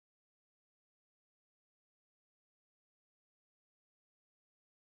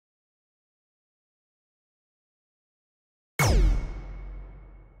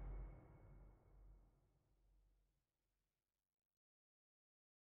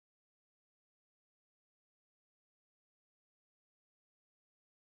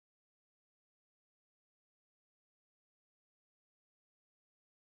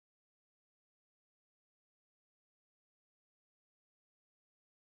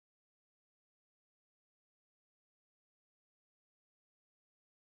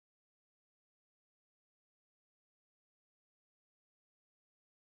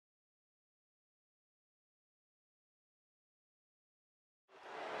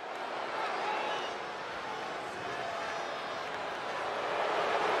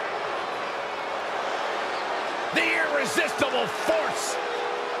irresistible force.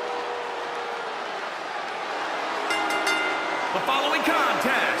 The following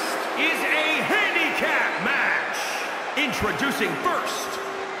contest is a handicap match. Introducing first,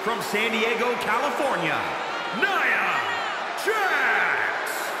 from San Diego, California, Nia Jax.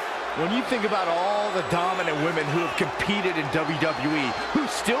 When you think about all the dominant women who have competed in WWE, who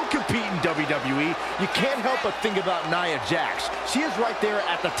still compete in WWE, you can't help but think about Nia Jax. She is right there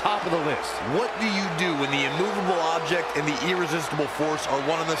at the top of the list. What do you do when the immovable object and the irresistible force are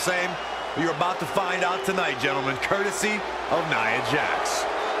one and the same? You're about to find out tonight, gentlemen, courtesy of Nia Jax.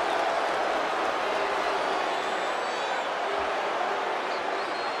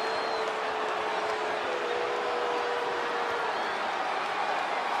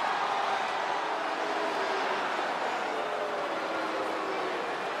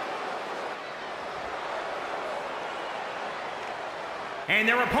 And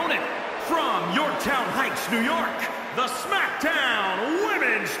their opponent, from Yorktown Heights, New York, the SmackDown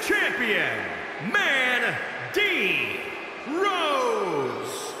Women's Champion, Mandy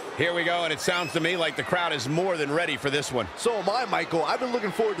Rose. Here we go, and it sounds to me like the crowd is more than ready for this one. So am I, Michael. I've been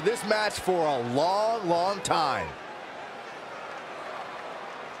looking forward to this match for a long, long time.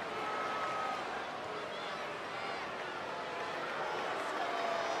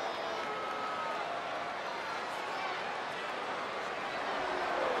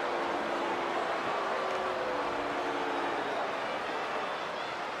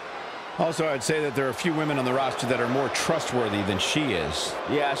 Also, I'd say that there are a few women on the roster that are more trustworthy than she is.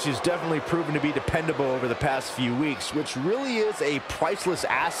 Yeah, she's definitely proven to be dependable over the past few weeks, which really is a priceless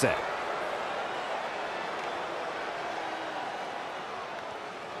asset.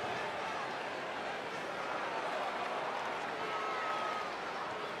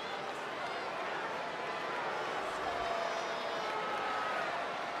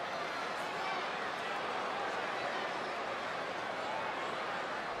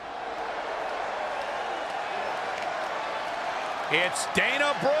 It's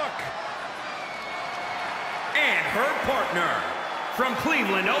Dana Brooke. And her partner, from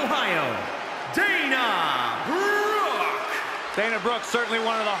Cleveland, Ohio, Dana Brooke. Dana Brooke, certainly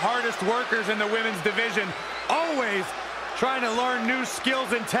one of the hardest workers in the women's division, always trying to learn new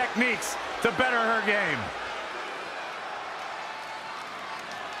skills and techniques to better her game.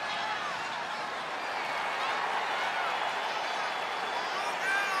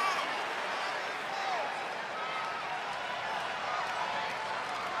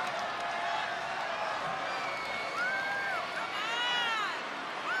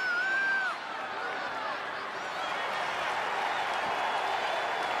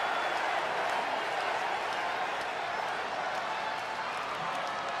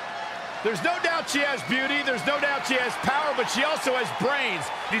 There's no doubt she has beauty, there's no doubt she has power, but she also has brains.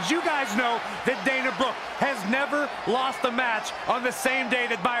 Did you guys know that Dana Brooke has never lost a match on the same day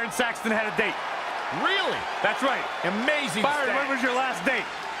that Byron Saxton had a date? Really? That's right. Amazing Byron, stat. when was your last date?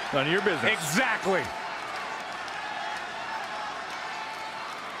 None of your business. Exactly.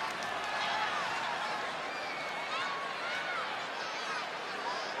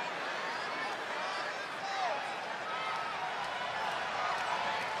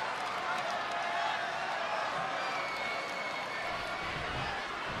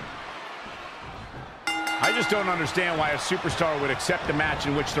 I just don't understand why a superstar would accept a match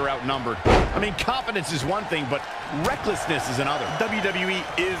in which they're outnumbered. I mean, confidence is one thing, but recklessness is another. WWE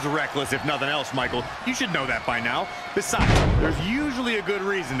is reckless, if nothing else, Michael. You should know that by now. Besides, there's usually a good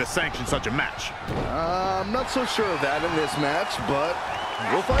reason to sanction such a match. I'm not so sure of that in this match, but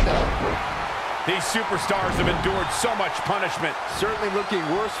we'll find out. These superstars have endured so much punishment. Certainly looking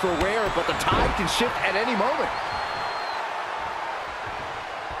worse for wear, but the tide can shift at any moment.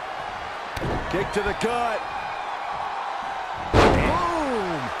 Kick to the gut.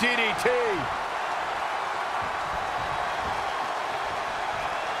 Boom! DDT.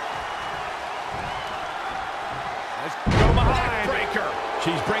 Let's go behind. Breaker.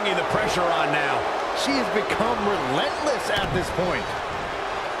 She's bringing the pressure on now. She has become relentless at this point.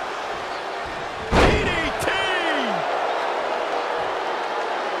 DDT!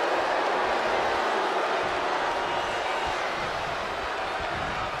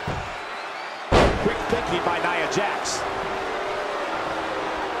 Quick picking by Nia Jax.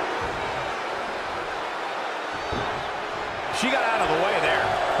 She got out of the way there.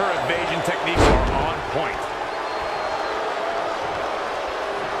 Her evasion techniques are on point.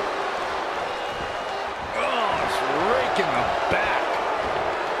 Oh, it's raking the back.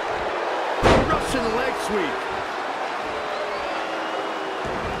 Russian leg sweep.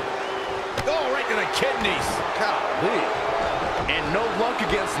 Oh, right to the kidneys. Golly. And no luck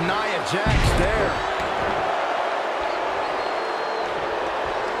against Nia Jax there.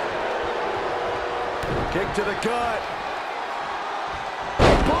 Kick to the gut.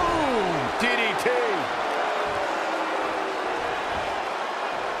 Boom! DDT.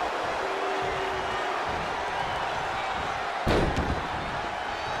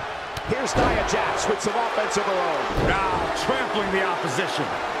 Here's Nia Jax with some offense of her own. Now trampling the opposition.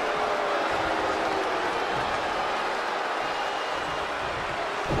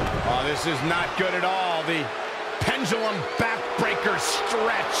 Oh, this is not good at all. The pendulum backbreaker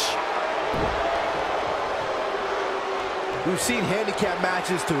stretch. We've seen handicap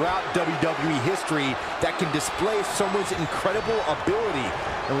matches throughout WWE history that can display someone's incredible ability.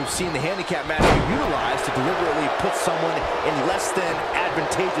 And we've seen the handicap match be utilized to deliberately put someone in less than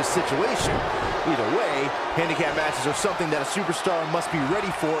advantageous situation. Either way, handicap matches are something that a superstar must be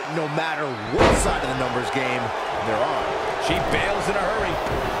ready for no matter what side of the numbers game they're on. She bails in a hurry.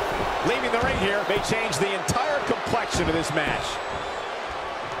 Leaving the ring here may change the entire complexion of this match.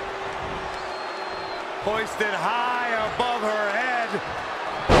 Hoisted high above her head.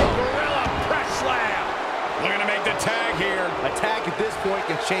 Gorilla press slam. Looking to make the tag here. A tag at this point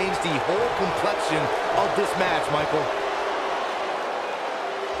can change the whole complexion of this match, Michael.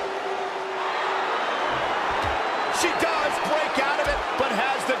 She does break out of it, but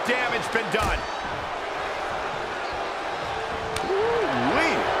has the damage been done?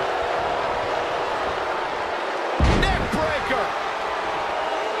 Ooh-wee. Neck breaker.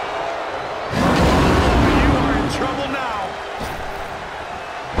 You are in trouble now.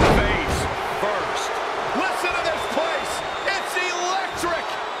 Face first. Listen to this place. It's electric.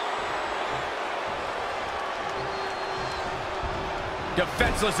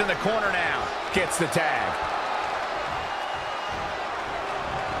 Defenseless in the corner now. Gets the tag.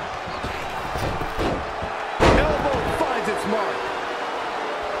 Elbow finds its mark.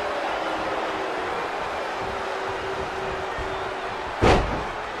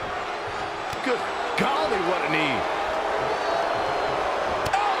 Good golly, what a knee.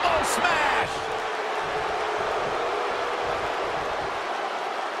 Elbow smash.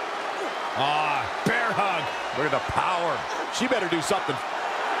 Ah, bear hug. Look at the power. She better do something.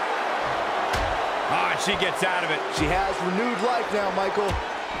 Ah, she gets out of it. She has renewed life now, Michael.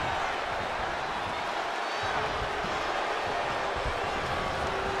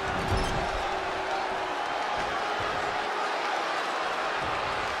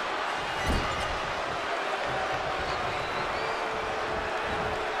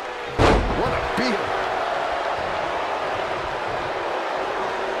 What a beat.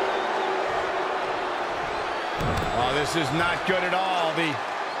 Oh, this is not good at all. The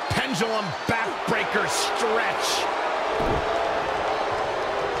pendulum backbreaker stretch.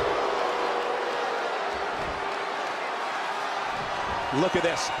 Look at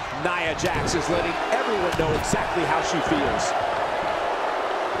this. Nia Jax is letting everyone know exactly how she feels.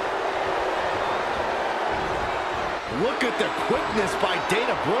 Look at the quickness by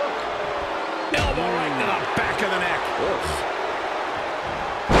Dana Brooke. Elbow right to the back of the neck.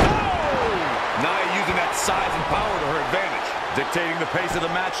 Nia using that size and power to her advantage. Dictating the pace of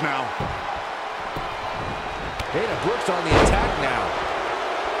the match now. Dana Brooke's on the attack now.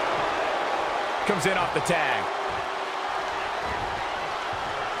 Comes in off the tag.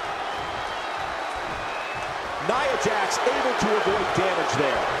 Nia Jax able to avoid damage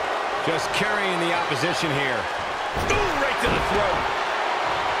there. Just carrying the opposition here. Ooh, right to the throat.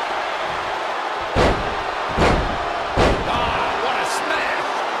 Ah, what a smash.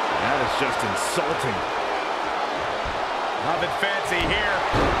 That is just insulting. Nothing fancy here.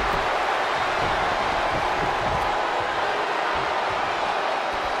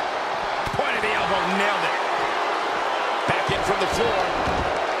 Point of the elbow, nailed it. Back in from the floor.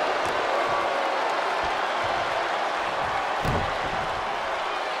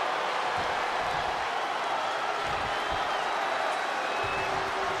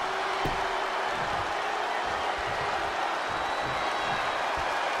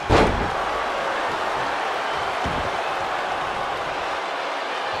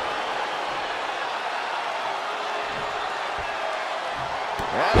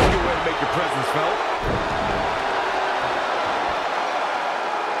 That's a good way to make your presence felt.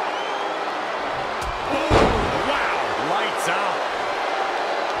 Wow, lights out.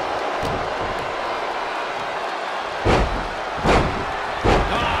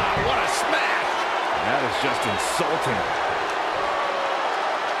 Ah, what a smash. That is just insulting.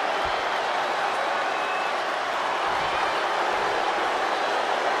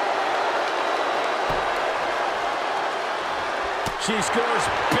 She scores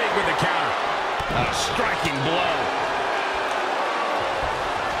big with the counter. A striking blow.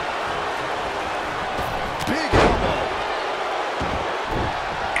 Big elbow.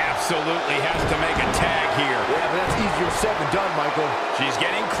 Absolutely has to make a tag easier said than done, Michael. She's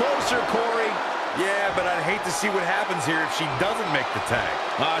getting closer, Corey. Yeah, but I'd hate to see what happens here if she doesn't make the tag.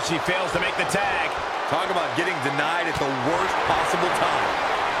 She fails to make the tag. Talk about getting denied at the worst possible time.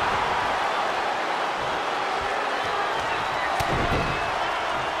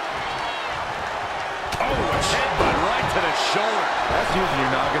 Oh, a headbutt right to the shoulder. That's using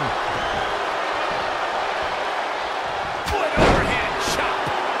your noggin. Foot overhand chop.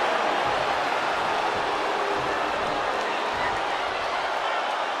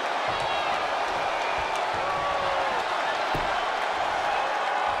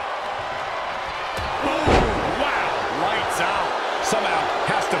 Somehow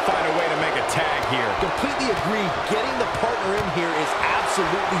has to find a way to make a tag here. Completely agree. Getting the partner in here is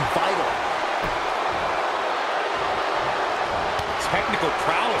absolutely vital. Technical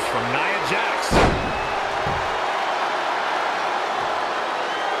prowess from Nia Jax.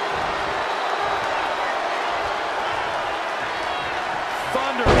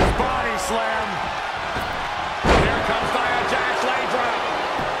 Thunderous body slam. Here comes Nia Jax, leg drop.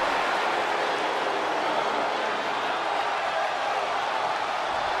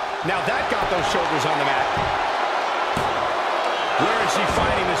 Now that got those shoulders on the mat. Where is she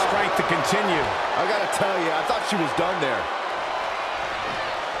finding the strength to continue? I gotta tell you, I thought she was done there.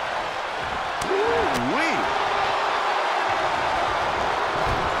 Woo-wee.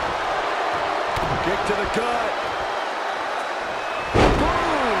 Kick to the gut.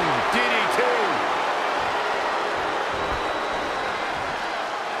 Boom! DDT.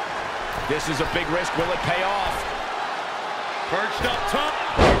 This is a big risk. Will it pay off? Perched up top.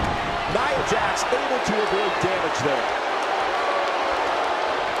 Nia Jax able to avoid damage there.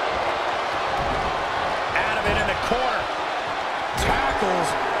 Out of it in the corner. Tackles,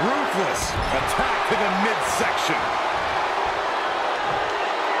 ruthless. Attack to the midsection.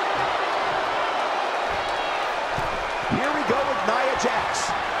 Here we go with Nia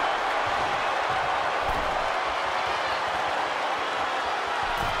Jax.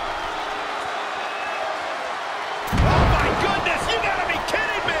 Oh my goodness, you gotta be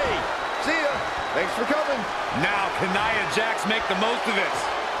kidding me! See ya. Thanks for coming. Now, can Nia Jax make the most of this?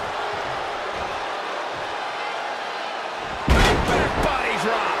 Back body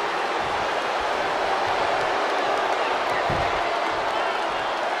drop.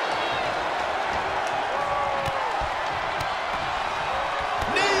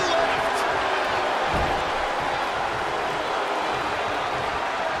 Knee lift.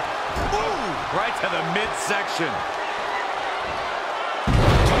 Ooh, right to the midsection.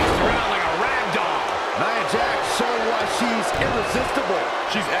 Tossed around like a rag doll. Nia Jax showing why she's irresistible.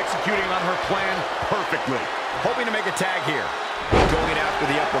 She's executing on her plan perfectly. Hoping to make a tag here. Going after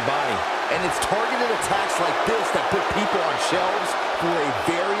the upper body. And it's targeted attacks like this that put people on shelves for a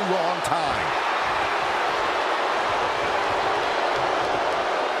very long time.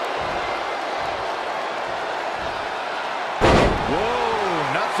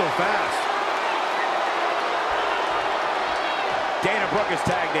 Whoa, not so fast. Dana Brooke is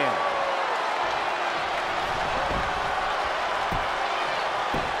tagged in.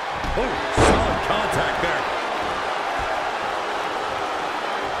 Oh, solid contact there.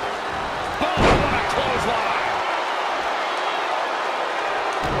 Oh, what a clothesline.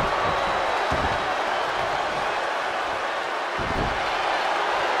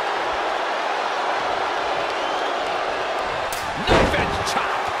 Knife edge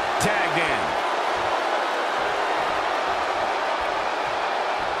chop. Tagged in.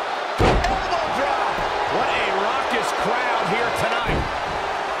 Elbow drop. What a raucous crowd here tonight.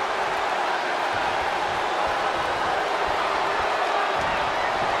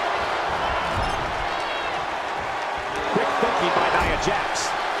 Quick thinking by Nia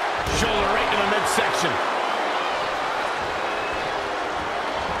Jax. Shoulder right in the midsection.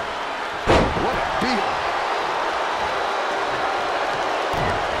 What a beat.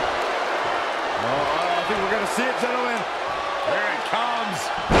 Oh, I think we're going to see it, gentlemen. Here it comes.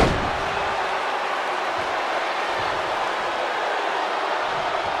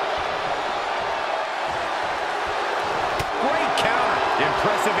 Great counter.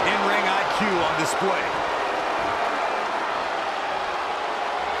 Impressive in-ring IQ on display.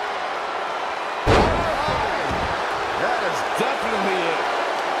 That is definitely it.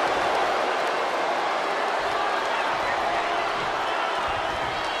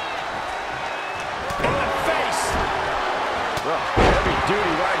 In the face. Heavy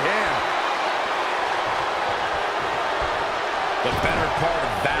duty right hand. The better part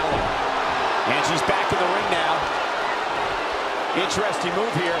of valor. And she's back in the ring now. Interesting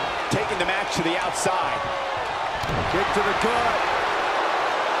move here, taking the match to the outside. Kick to the gut.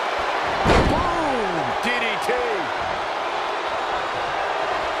 Boom! DDT.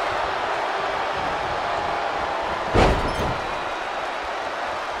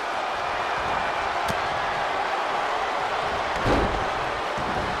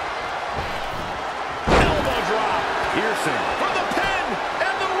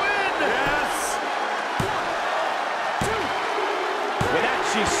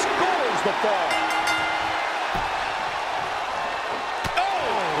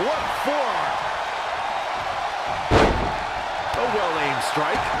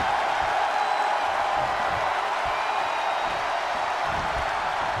 strike.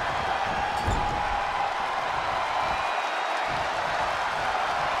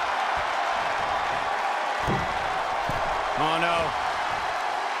 Oh, no.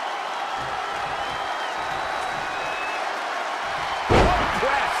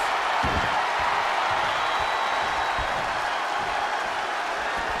 Press.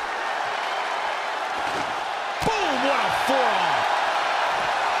 Boom, what a forearm.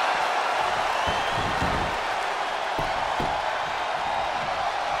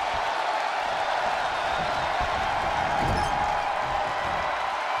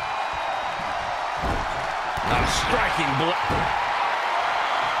 A striking blow.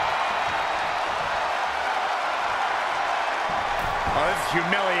 Oh, this is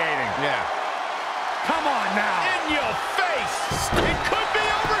humiliating. Yeah. Come on now. In your face. It could be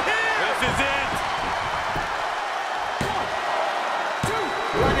over here. This is it. 1,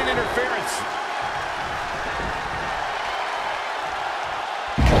 2. Running interference.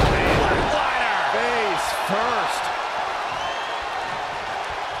 Flatliner. Face first.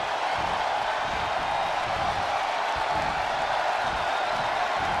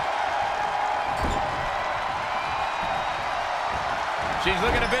 She's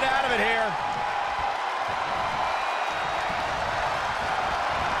looking a bit out of it here.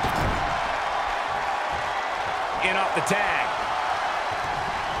 In off the tag.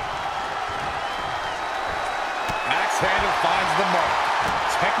 Axe handle finds the mark.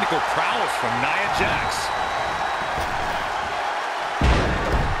 Technical prowess from Nia Jax.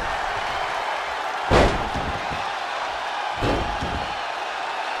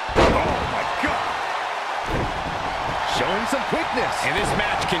 Showing some quickness. And this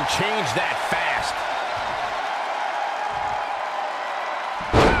match can change that fast.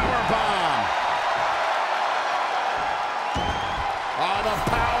 Powerbomb. Oh, the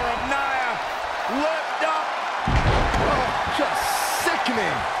power of Nia. Lift up. Oh, just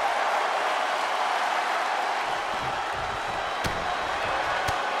sickening.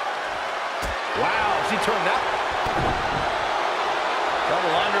 Wow, she turned that.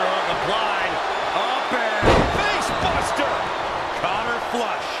 Double underhook applied. Up and facebuster. Counter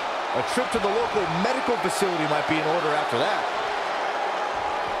flush. A trip to the local medical facility might be in order after that.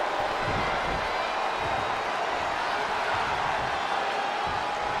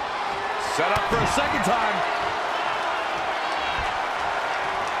 Set up for a second time.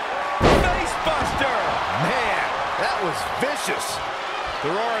 Facebuster. Man, that was vicious. The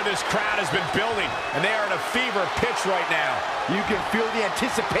roar of this crowd has been building, and they are at a fever pitch right now. You can feel the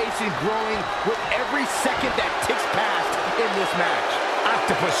anticipation growing with every second that ticks past in this match.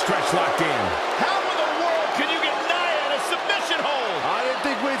 Octopus stretch locked in. How in the world can you get Nia in a submission hold? I didn't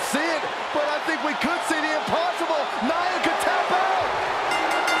think we'd see it, but I think we could see the impossible. Nia could tap out.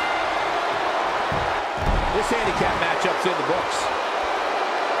 This handicap matchup's in the books.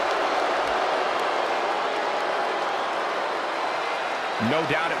 No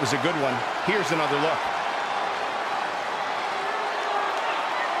doubt it was a good one. Here's another look.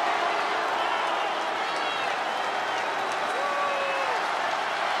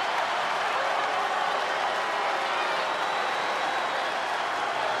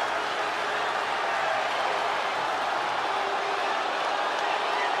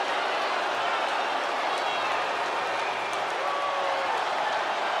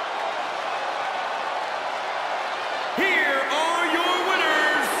 Here are your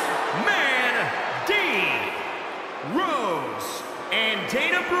winners, Mandy, Rose, and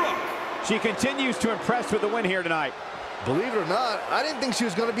Brooke. She continues to impress with the win here tonight. Believe it or not, I didn't think she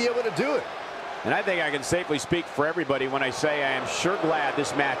was going to be able to do it. And I think I can safely speak for everybody when I say I am sure glad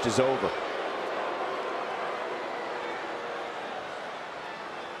this match is over.